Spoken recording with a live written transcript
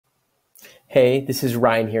Hey, this is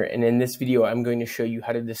Ryan here, and in this video I'm going to show you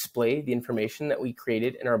how to display the information that we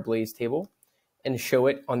created in our Blaze table and show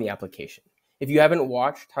it on the application. If you haven't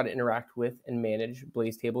watched how to interact with and manage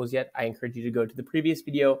Blaze tables yet, I encourage you to go to the previous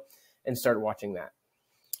video and start watching that.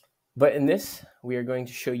 But in this, we are going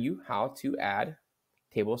to show you how to add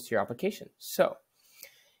tables to your application. So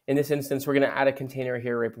in this instance, we're going to add a container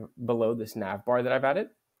here right below this nav bar that I've added,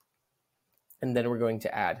 and then we're going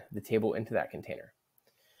to add the table into that container.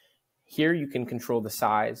 Here you can control the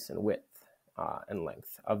size and width and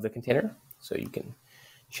length of the container. So you can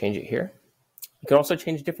change it here. You can also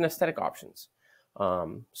change different aesthetic options.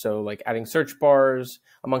 So like adding search bars,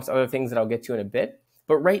 amongst other things that I'll get to in a bit.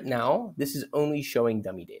 But right now, this is only showing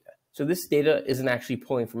dummy data. So this data isn't actually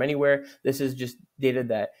pulling from anywhere. This is just data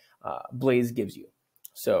that Blaze gives you.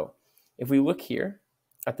 So if we look here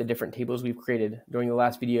at the different tables we've created, during the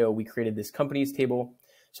last video, we created this companies table.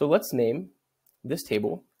 So let's name this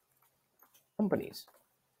table companies.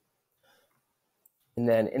 And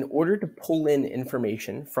then in order to pull in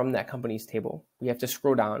information from that companies table, we have to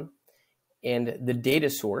scroll down, and the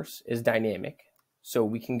data source is dynamic. So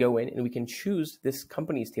we can go in and we can choose this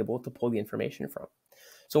companies table to pull the information from.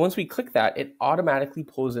 So once we click that, it automatically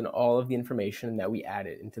pulls in all of the information that we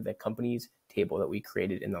added into the companies table that we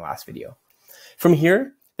created in the last video. From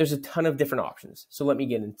here, there's a ton of different options. So let me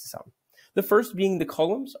get into some. The first being the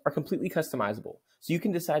columns are completely customizable. So you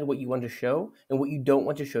can decide what you want to show and what you don't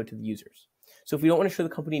want to show to the users. So if we don't want to show the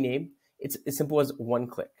company name, it's as simple as one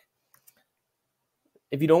click.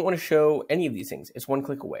 If you don't want to show any of these things, it's one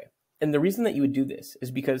click away. And the reason that you would do this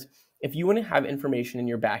is because if you want to have information in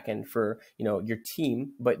your backend for your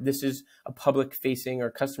team, but this is a public facing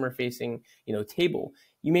or customer facing table,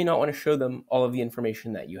 you may not want to show them all of the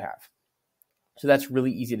information that you have. So that's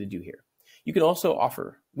really easy to do here. You can also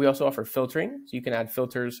we also offer filtering. So you can add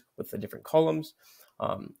filters with the different columns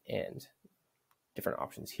and different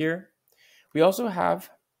options here. We also have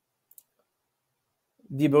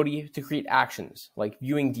the ability to create actions like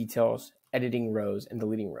viewing details, editing rows, and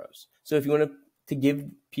deleting rows. So if you want to give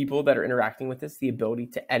people that are interacting with this the ability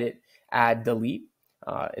to edit, add, delete,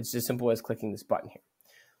 it's as simple as clicking this button here.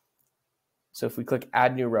 So if we click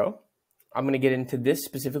add new row, I'm going to get into this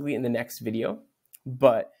specifically in the next video,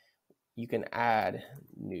 but you can add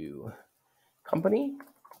new company,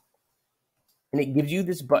 and it gives you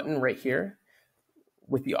this button right here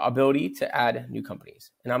with the ability to add new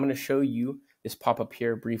companies. And I'm going to show you this pop-up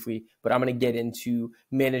here briefly, but I'm going to get into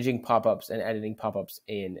managing pop-ups and editing pop-ups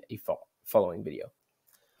in a following video.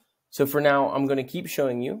 So for now, I'm going to keep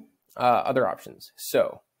showing you other options.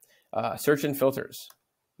 So search and filters.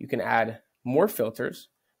 You can add more filters,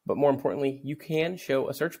 but more importantly, you can show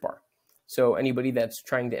a search bar. So anybody that's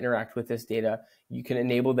trying to interact with this data, you can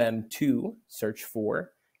enable them to search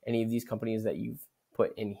for any of these companies that you've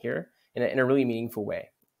put in here in a really meaningful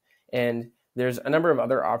way. And there's a number of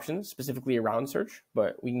other options specifically around search,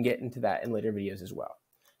 but we can get into that in later videos as well.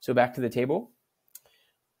 So back to the table,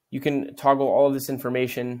 you can toggle all of this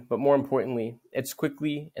information, but more importantly, it's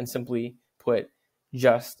quickly and simply put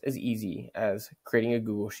just as easy as creating a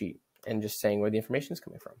Google Sheet and just saying where the information is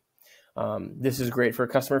coming from. This is great for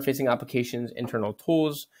customer-facing applications, internal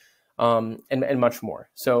tools, and much more.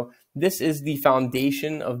 So this is the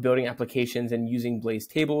foundation of building applications and using Blaze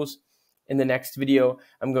tables. In the next video,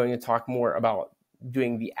 I'm going to talk more about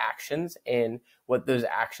doing the actions and what those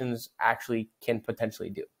actions actually can potentially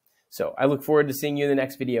do. So I look forward to seeing you in the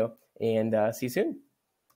next video, and see you soon.